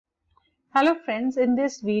Hello friends, in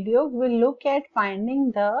this video we will look at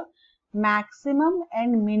finding the maximum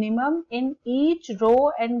and minimum in each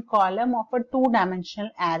row and column of a two-dimensional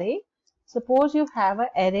array. Suppose you have an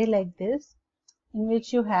array like this in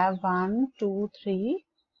which you have 1, 2, 3,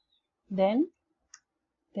 then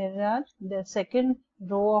there are the second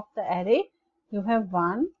row of the array you have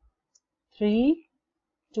 1, 3,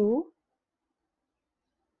 2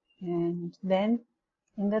 and then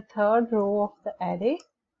in the third row of the array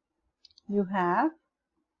you have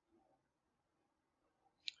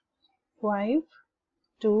 5,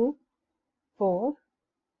 2, 4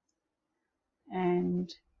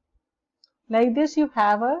 and like this you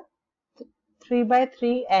have a 3 by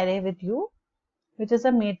 3 array with you which is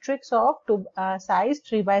a matrix of size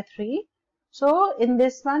 3 by 3. So in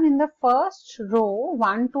this one, in the first row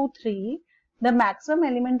 1, 2, 3, the maximum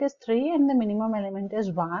element is 3 and the minimum element is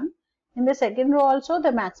 1. In the second row also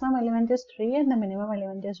the maximum element is 3 and the minimum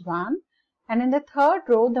element is 1. And in the third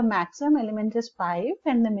row the maximum element is 5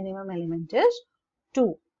 and the minimum element is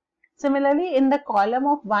 2. Similarly, in the column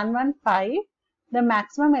of 1, 1, 5, the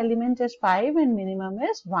maximum element is 5 and minimum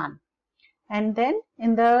is 1. And then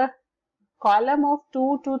in the column of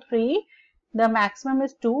 2 to 3, the maximum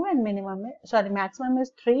is 2 and maximum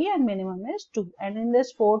is 3 and minimum is 2. And in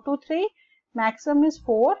this 4 to 3, maximum is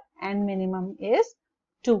 4 and minimum is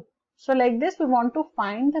 2. So like this, we want to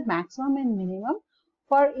find the maximum and minimum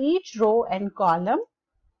for each row and column.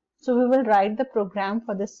 So we will write the program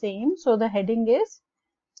for the same. So the heading is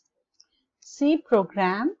C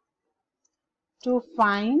program to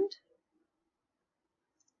find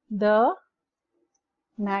the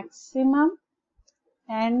maximum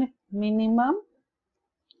and minimum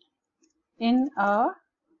in a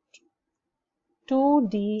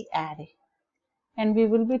 2D array, and we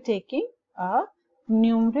will be taking a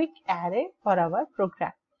numeric array for our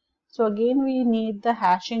program. So again we need the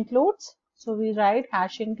hash includes. So we write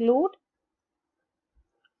hash include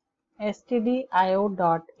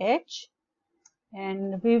stdio.h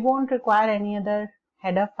and we won't require any other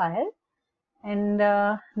header file. And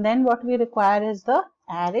then what we require is the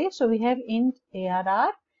array. So we have int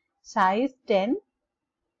arr size 10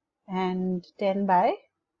 and 10 by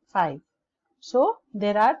 5. So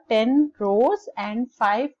there are 10 rows and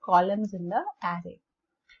 5 columns in the array.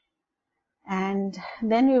 And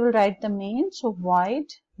then we will write the main. So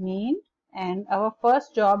void main, and our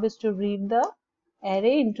first job is to read the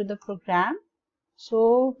array into the program.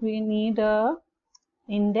 So we need a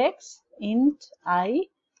index int I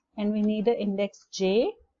and we need an index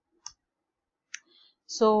j.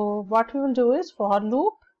 So what we will do is for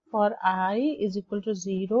loop for I is equal to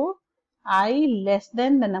 0, I less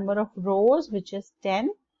than the number of rows which is 10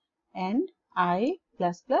 and I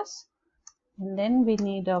plus plus, and then we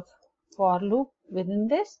need a for loop within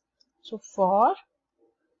this. So for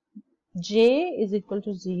j is equal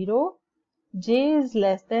to 0, j is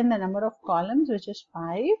less than the number of columns which is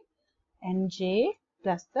 5 and j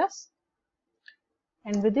plus plus.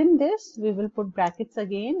 And within this we will put brackets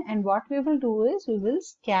again, and what we will do is we will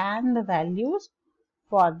scan the values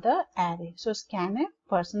for the array. So scanf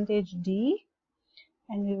 %d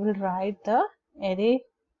and we will write the array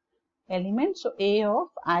elements, so a of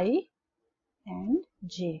I and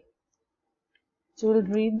j. So we will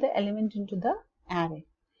read the element into the array.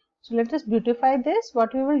 So let us beautify this.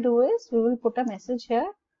 What we will do is we will put a message here,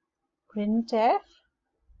 printf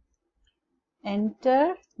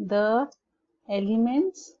enter the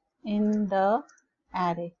elements in the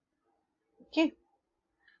array. Okay,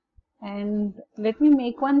 and let me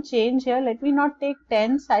make one change here. Let me not take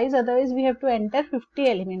 10 size, otherwise we have to enter 50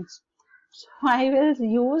 elements. So I will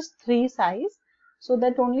use 3 size so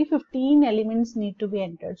that only 15 elements need to be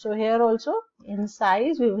entered. So here also in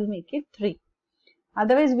size we will make it 3.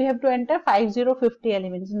 Otherwise we have to enter 50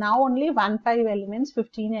 elements. Now only 15 elements,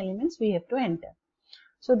 15 elements we have to enter.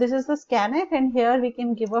 So this is the scanf, and here we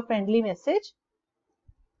can give a friendly message,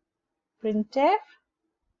 printf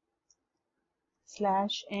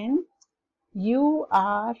 /n you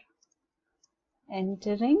are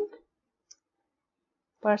entering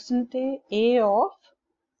 %a of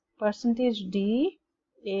 %d,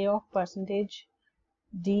 a of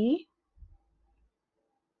 %d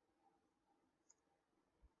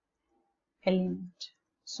element,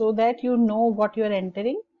 so that you know what you are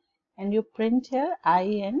entering, and you print here I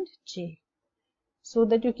and j, so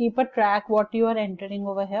that you keep a track what you are entering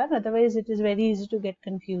over here. Otherwise it is very easy to get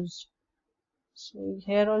confused. So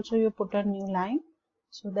here also you put a new line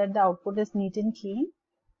so that the output is neat and clean.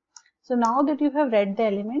 So now that you have read the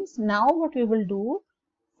elements, now what we will do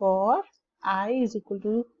for I is equal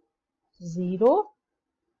to 0,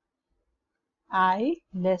 I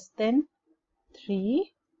less than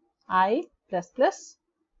 3, I plus plus,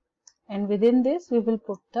 and within this we will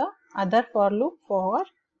put the other for loop for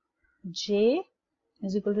j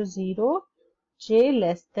is equal to 0, j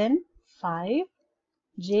less than 5,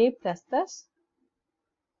 j plus plus,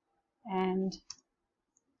 and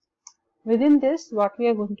within this what we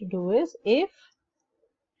are going to do is if,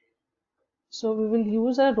 so we will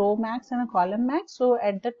use a row max and a column max. So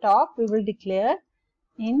at the top we will declare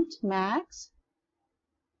int max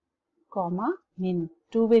comma min,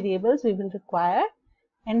 two variables we will require,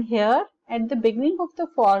 and here at the beginning of the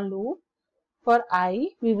for loop for I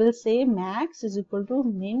we will say max is equal to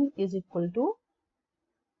min is equal to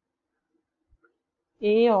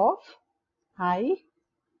a of I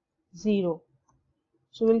 0.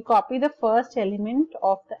 So we'll copy the first element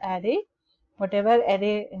of the array, whatever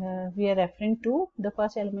array we are referring to, the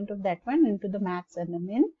first element of that one into the max and the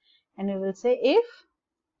min, and we will say if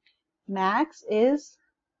max is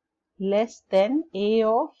less than a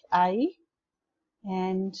of I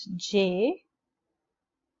and j,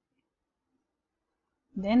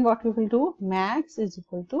 then what we will do, max is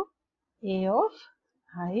equal to a of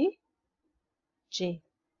I j.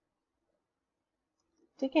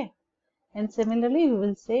 Okay, and similarly we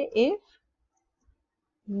will say if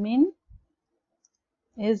min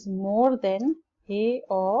is more than a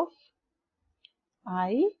of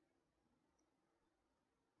I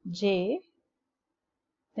j,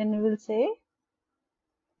 then we will say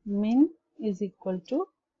min is equal to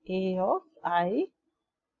a of I,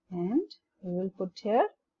 and we will put here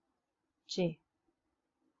j.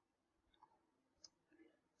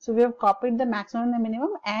 So we have copied the maximum and the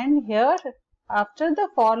minimum, and here after the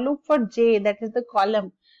for loop for j, that is the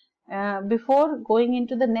column, before going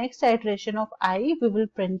into the next iteration of I, we will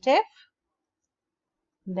printf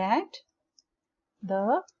that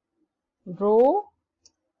the row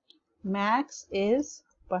max is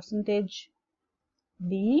percentage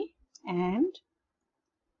 %d and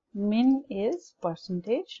min is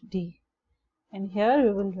percentage %d, and here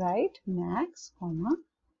we will write max comma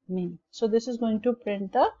min. So this is going to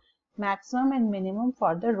print the maximum and minimum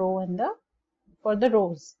for the row and the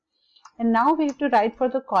rows. And now we have to write for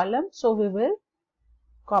the column. So we will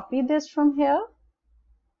copy this from here,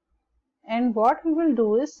 and what we will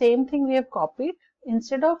do is same thing we have copied.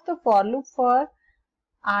 Instead of the for loop for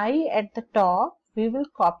I at the top, we will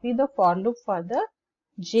copy the for loop for the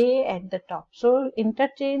j at the top. So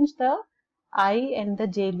interchange the I and the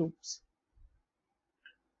j loops.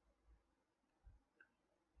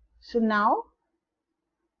 So now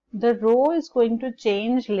the row is going to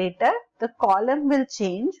change later, the column will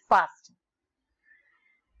change fast,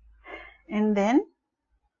 and then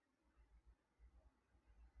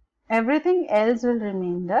everything else will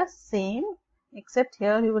remain the same, except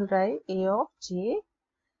here you will write a of j,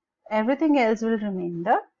 everything else will remain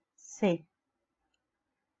the same.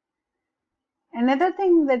 Another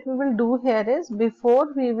thing that we will do here is,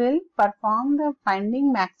 before we will perform the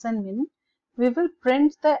finding max and min, we will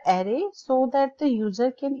print the array so that the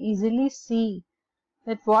user can easily see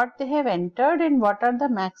that what they have entered and what are the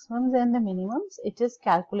maximums and the minimums it is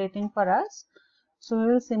calculating for us. So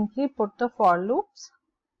we will simply put the for loops .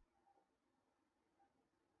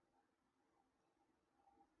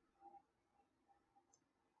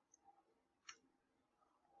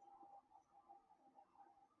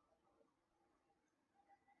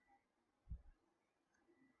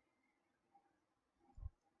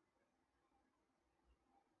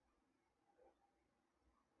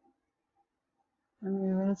 And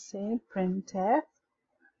we will say printf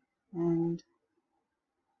and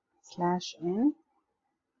 /n,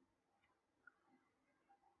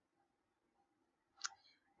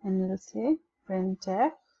 and we will say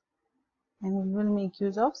printf, and we will make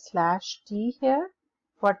use of /t here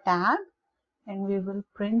for tab, and we will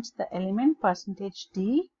print the element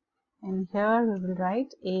 %d, and here we will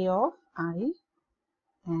write a of I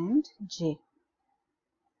and j.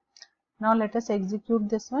 Now let us execute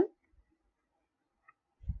this one.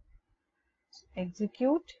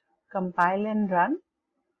 Execute, compile and run.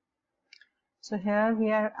 So here we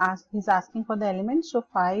are he's asking for the elements. So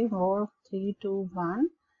 5, 4, 3, 2, 1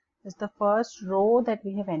 is the first row that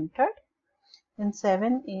we have entered. Then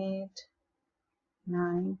 7, 8,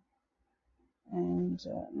 9, and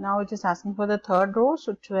now it is asking for the third row.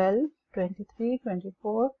 So 12, 23,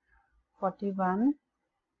 24, 41,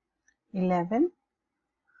 11.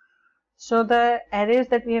 So the arrays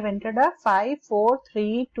that we have entered are 5, 4,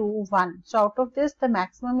 3, 2, 1. So out of this the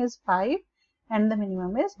maximum is 5 and the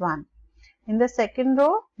minimum is 1. In the second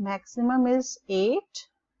row maximum is 8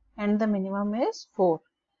 and the minimum is 4.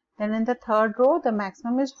 Then in the third row the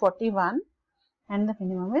maximum is 41 and the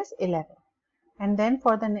minimum is 11. And then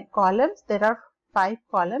for the columns there are 5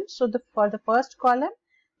 columns. So for the first column,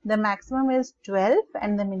 the maximum is 12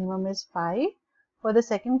 and the minimum is 5. For the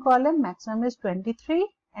second column, maximum is 23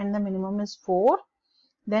 and the minimum is 4.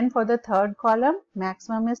 Then for the third column,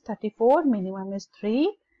 maximum is 34, minimum is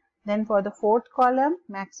 3. Then for the fourth column,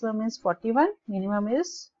 maximum is 41, minimum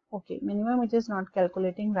is, okay, minimum it is not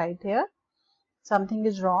calculating right here. Something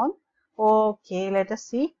is wrong. Okay, let us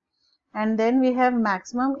see. And then we have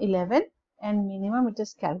maximum 11 and minimum it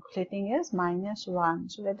is calculating is -1.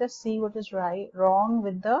 So let us see what is wrong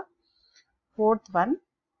with the fourth one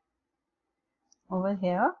over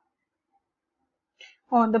here.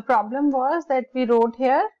 Oh, the problem was that we wrote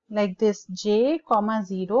here like this j comma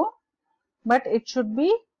 0, but it should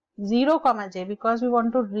be 0 comma j because we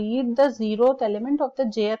want to read the 0th element of the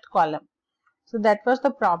jth column. So that was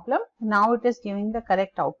the problem. Now it is giving the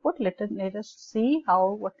correct output. Let us see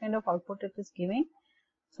what kind of output it is giving.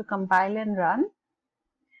 So compile and run.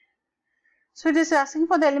 So it is asking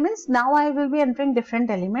for the elements. Now I will be entering different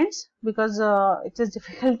elements because it is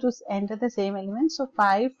difficult to enter the same elements. So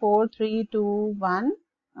 5, 4, 3, 2, 1,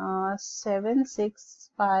 7, 6,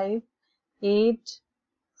 5, 8,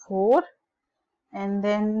 4, and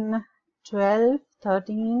then 12,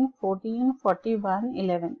 13, 14, 41,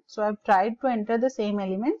 11. So I've tried to enter the same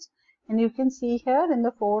elements, and you can see here in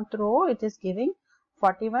the fourth row it is giving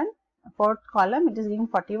 41, fourth column it is giving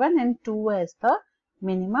 41 and 2 as the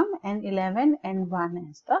minimum and 11 and 1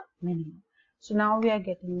 as the minimum. So now we are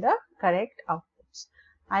getting the correct outputs.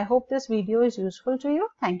 I hope this video is useful to you.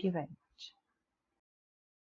 Thank you very much.